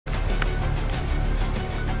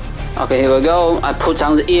Okay, here we go. I put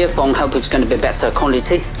on the earphone, hope it's gonna be better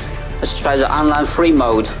quality. Let's try the online free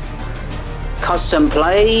mode. Custom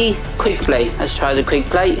play, quick play. Let's try the quick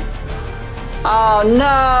play. Oh no,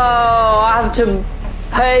 I have to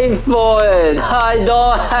pay for it. I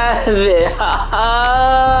don't have it.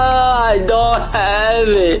 I don't have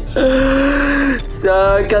it.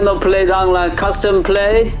 So I cannot play the online custom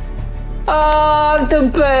play. Oh, I have to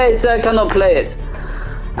pay, so I cannot play it.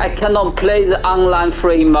 I cannot play the online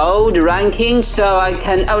free mode ranking, so I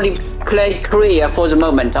can only play career for the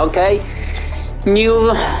moment. Okay,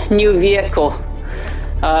 new vehicle.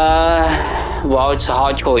 Well, it's a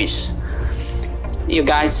hard choice. You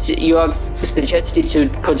guys, you have suggested to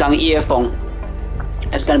put on earphone.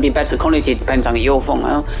 It's gonna be better quality, depends on your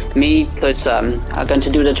phone. Me, because I'm going to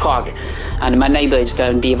do the truck, and my neighbor is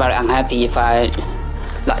going to be very unhappy if I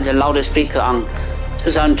like the louder speaker on.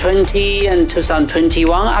 2020 and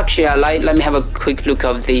 2021. Actually, let me have a quick look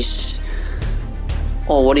of this.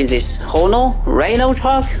 Oh, what is this? Renault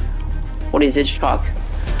truck? What is this truck?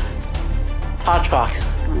 Car truck?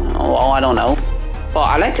 Oh, I don't know. But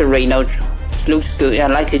I like a Renault. It looks good. I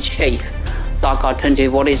like its shape. Dakar 20.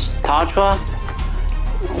 What is car truck?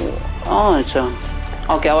 Oh, it's a.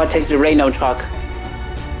 Okay, I'll take the Renault truck.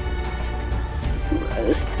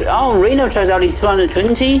 Oh, Renault truck is only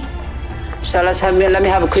 220. So let me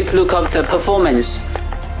have a quick look of the performance.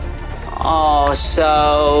 Oh,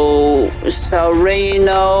 so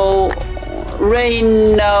Renault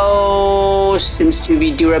seems to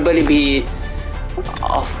be durability.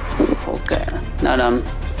 Oh, okay. No,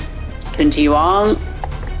 21.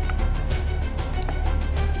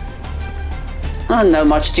 Oh, no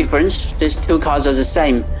much difference. These two cars are the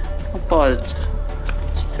same, but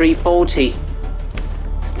 340.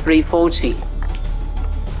 320,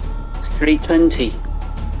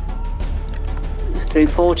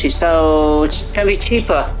 340, so it's gonna be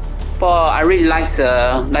cheaper, but I really like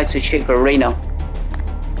the shape of Renault.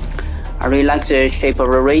 I really like the shape of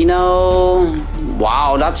Renault.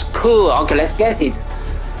 Wow, that's cool. Okay, let's get it.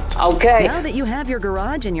 Okay. Now that you have your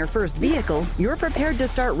garage and your first vehicle, you're prepared to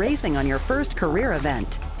start racing on your first career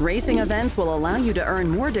event. Racing events will allow you to earn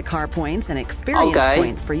more Dakar points and experience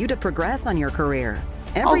points for you to progress on your career.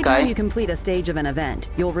 Every time you complete a stage of an event,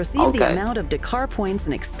 you'll receive the amount of Dakar points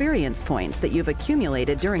and experience points that you've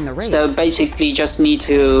accumulated during the race. So basically just need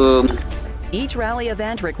to... Each rally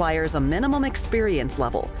event requires a minimum experience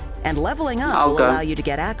level, and leveling up will allow you to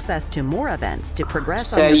get access to more events to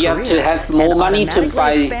progress on your career. So you have to have more money to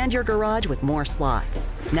buy... expand your garage with more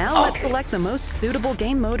slots. Now let's select the most suitable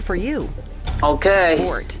game mode for you. Okay.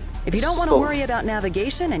 Sport. If you don't want to worry about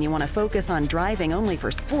navigation and you want to focus on driving only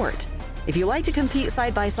for sport, if you like to compete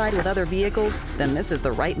side by side with other vehicles, then this is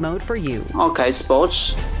the right mode for you. Okay,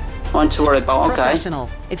 sports. Want to worry about, Professional.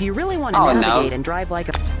 If you really want to navigate and drive like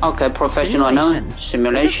a... Okay, professional,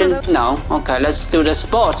 Simulation, no. Okay, let's do the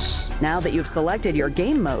sports. Now that you've selected your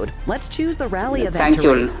game mode, let's choose the rally event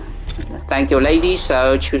to race. Thank you, ladies.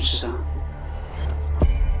 So choose...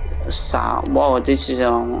 Whoa, this is...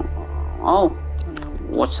 oh,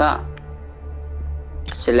 what's that?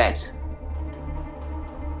 Select.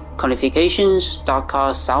 Qualifications,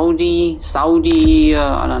 Dakar, Saudi,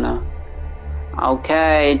 I don't know.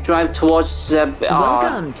 Okay, drive towards the...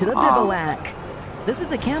 Welcome to the bivouac. This is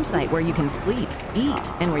the campsite where you can sleep,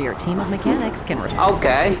 eat, and where your team of mechanics can...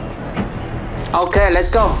 Okay, let's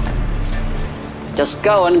go. Just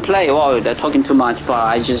go and play. Whoa, they're talking too much, but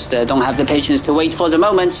I just don't have the patience to wait for the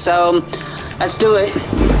moment, so let's do it.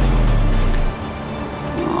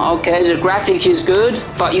 Okay, the graphic is good,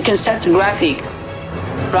 but you can set the graphic.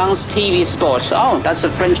 France TV Sports. Oh, that's a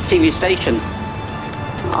French TV station.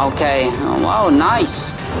 Okay. Oh, wow,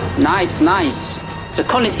 nice. The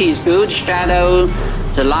quality is good. Shadow,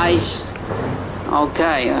 the lights.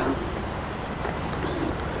 Okay.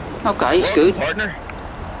 Okay, it's good. Partner,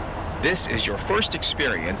 this is your first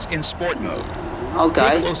experience in sport mode.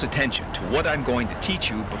 Okay. Pay close attention to what I'm going to teach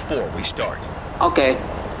you before we start. Okay.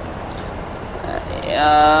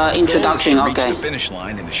 Introduction. Reach the finish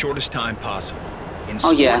line in the shortest time possible. In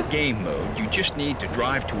sport game mode, you just need to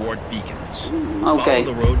drive toward beacons. Follow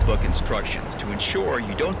the roadbook instructions to ensure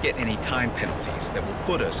you don't get any time penalties that will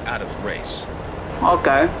put us out of the race.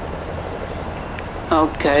 Okay,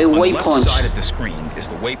 waypoint. On the left side of the screen is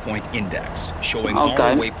the waypoint index, showing all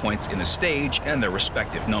the waypoints in the stage and their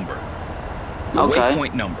respective number. The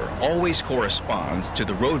waypoint number always corresponds to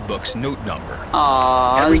the roadbook's note number.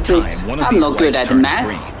 Every time one of these lights turns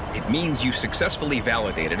green, it means you successfully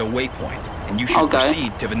validated a waypoint, and you should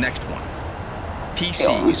proceed to the next one.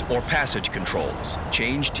 PCs or passage controls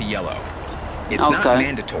change to yellow. It's not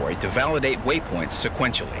mandatory to validate waypoints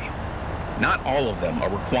sequentially. Not all of them are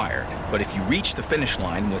required, but if you reach the finish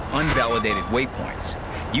line with unvalidated waypoints,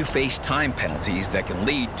 you face time penalties that can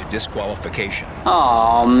lead to disqualification.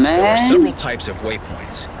 Oh, man. There are several types of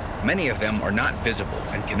waypoints. Many of them are not visible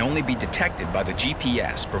and can only be detected by the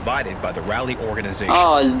GPS provided by the rally organization.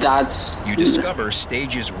 Oh, that's... You discover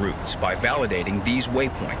stages' routes by validating these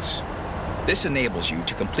waypoints. This enables you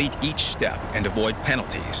to complete each step and avoid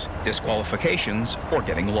penalties, disqualifications, or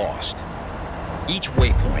getting lost. Each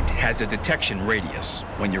waypoint has a detection radius.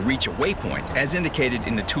 When you reach a waypoint, as indicated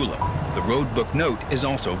in the tulip, the roadbook note is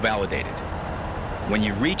also validated. When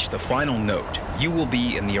you reach the final note, you will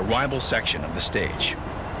be in the arrival section of the stage.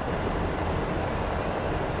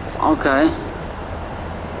 Okay.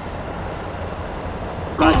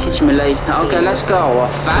 Gonna teach me later. Okay, let's go.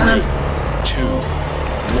 Phantom. 3, 2,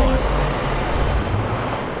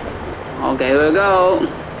 1. Okay, here we go.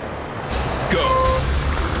 Go.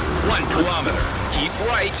 1 kilometer. Keep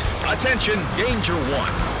right. Attention, danger 1.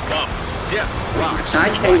 Bump, dip, rocks. Can I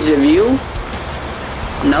change the view?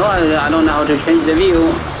 No, I don't know how to change the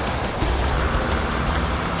view.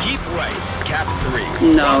 Keep right. Cap 3.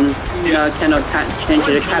 No, Bump, dip. no, I cannot change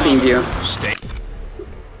the cabin view. Stay.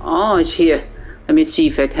 Oh, it's here. Let me see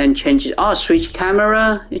if I can change it. Oh, switch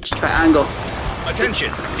camera. It's triangle.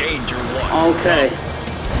 Attention, danger 1. Okay.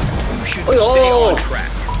 You should stay on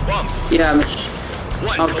track. Bump. Yeah.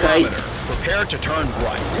 1 Okay. kilometer. Prepare to turn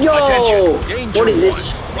right. Yo! Attention, danger What is 1.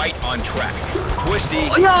 this? Right on track. Twisty.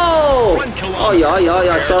 Oh, yo! 1 kilometer. Oh, yeah.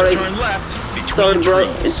 Prepare Sorry. to turn left between Sorry, bro.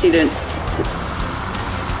 trees.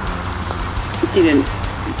 It didn't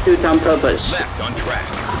do it on purpose. Left on track.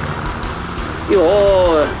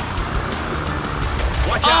 Yo!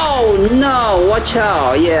 Watch out. Oh no! Watch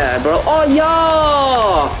out! Yeah, bro. Oh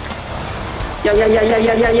yeah!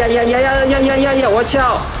 Yeah. Watch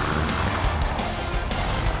out!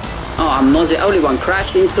 Oh, I'm not the only one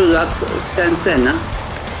crashed into that same scene. 1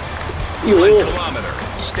 Yo! kilometer.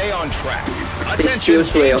 Stay on track. This Attention,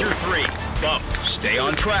 feels real. danger 3. Bump. Stay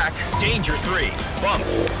on track. Danger 3. Bump.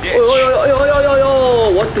 Ditch.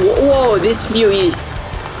 Yo! What? Whoa! This view is.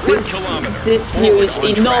 1 kilometer. This view is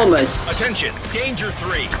Forward on enormous. track. Attention, danger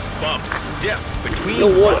 3. Bump. Dip between Yo,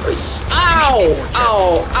 what? rocks. Ow!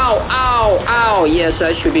 Yes,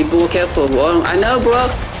 I should be more careful, bro. I know, bro.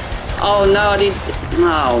 Oh no, I did.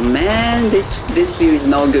 Oh man, this view is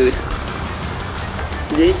not good.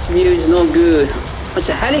 This view is not good. It's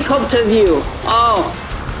a helicopter view. Oh.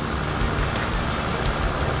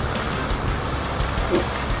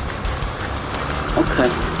 Okay.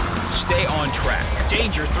 Stay on track.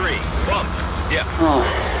 Danger 3. Bump. Dip. Oh.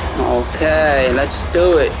 Okay, let's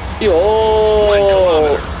do it. 1 Yo.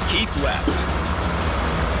 kilometer. Keep left.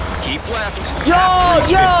 Keep left. Yo. Cap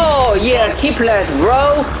 350. Yeah, Bump. keep left,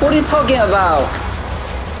 bro. What are you talking about?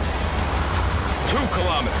 2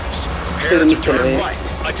 kilometers. Prepare to turn Kilometer. right.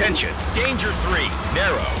 Attention. Danger 3.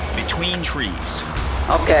 Narrow. Between trees.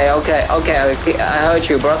 Okay. I heard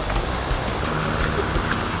you, bro.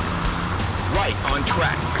 Right on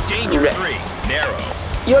track. Danger Right. 3. Narrow.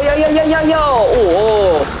 Yo.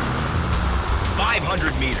 Oh.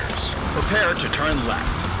 500 meters. Prepare to turn left.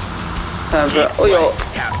 Bro. Keep Oh, yo. right.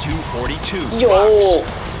 Cap 242. Yo. Rocks.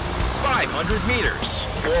 500 meters.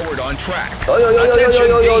 Forward on track. Yo. Attention,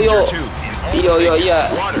 danger 2. Yo,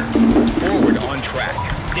 yeah. Water. Forward on track.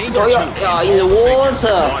 Danger 2. Yeah, in the water.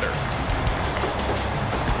 Water.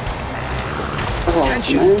 Oh,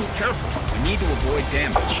 Attention. man. Careful. We need to avoid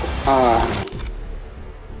damage.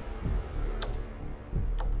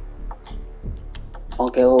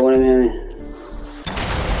 Okay, well, wait a minute.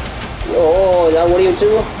 Oh, is that what do you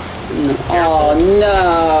do? No. Oh,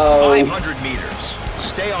 no. 500 meters.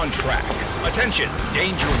 Stay on track. Attention.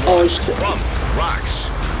 Danger 1. Oh, Bump. Rocks.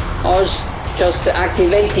 I just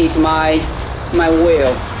activated my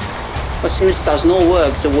wheel. But seems it does not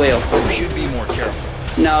work, the wheel. You should be more careful.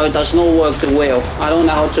 No, it does not work, the wheel. I don't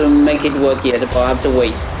know how to make it work yet, but I have to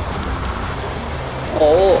wait.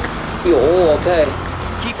 Oh, okay.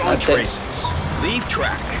 Keep on That's it. traces. Leave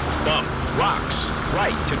track. Bump. Rocks.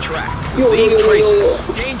 Right to track. Yo. Leave traces.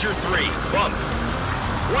 Danger 3. Bump.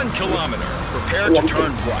 1 kilometer. Prepare to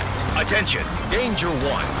turn right. Attention. Danger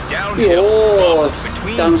 1. Downhill. Yo. Bump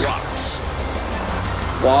between Down- rocks.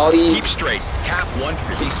 Wow, Keep straight. Cap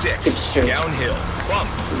 156. Keep straight. Downhill. Bump.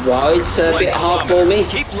 wow, it's a 1 bit hard for kilometer. me.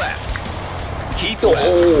 Keep left. Keep Oh,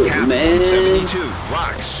 left. Cap man. 172.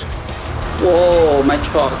 Rocks. Whoa, my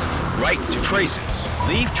truck. Right to traces.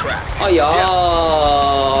 Leave track. Oh yeah,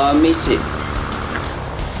 I miss it.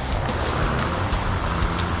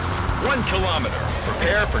 1 kilometer.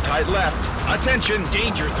 Prepare for tight left. Attention,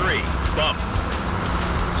 danger 3. Bump.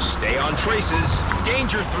 Stay on traces.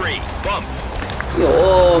 Danger 3. Bump.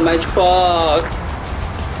 Oh, Matchbox.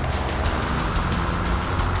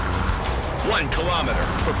 1 kilometer.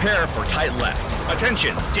 Prepare for tight left.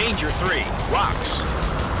 Attention, danger 3, rocks.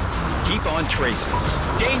 Keep on traces.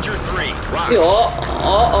 Danger 3, rocks.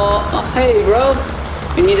 Hey, bro.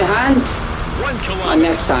 You need a hand? 1 kilometer.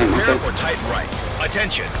 Next time, prepare okay. for tight right.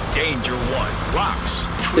 Attention, danger 1, rocks.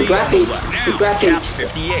 The graphics,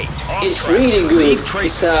 it's really good.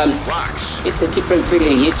 It's a different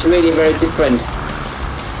feeling. It's really very different.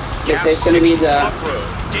 It's going to be the.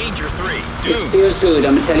 Danger 3. It feels good.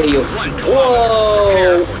 I'm telling you.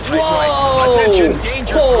 Whoa! Whoa! Attention,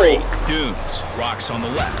 danger 3. Dunes. Rocks on the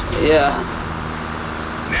left. Yeah.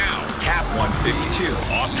 Now, cap 152.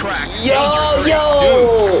 Off track. Yo!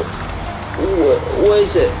 What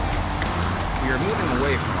is it? We are moving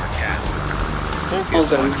away from our cap.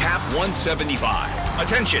 Focus on cap 175.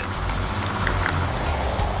 Attention.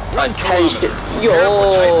 Attention.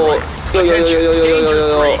 Yo!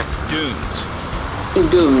 Dunes.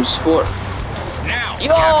 Dunes. What? Now.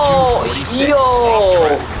 Yo!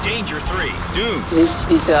 Danger 3. Dunes. This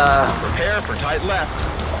is Prepare for tight left.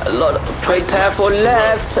 a lot. Prepare for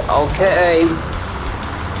left. Okay.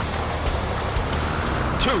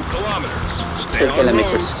 2 kilometers. 2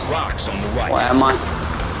 kilometers. Rocks on the right. Where am I?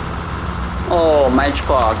 Oh,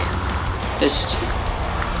 Matchbox. This.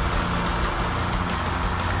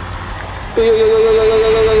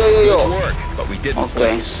 Good work, but we didn't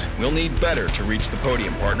place. We'll need better to reach the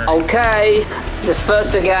podium, partner. Okay. The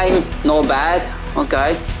first game, not bad.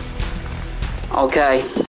 Okay.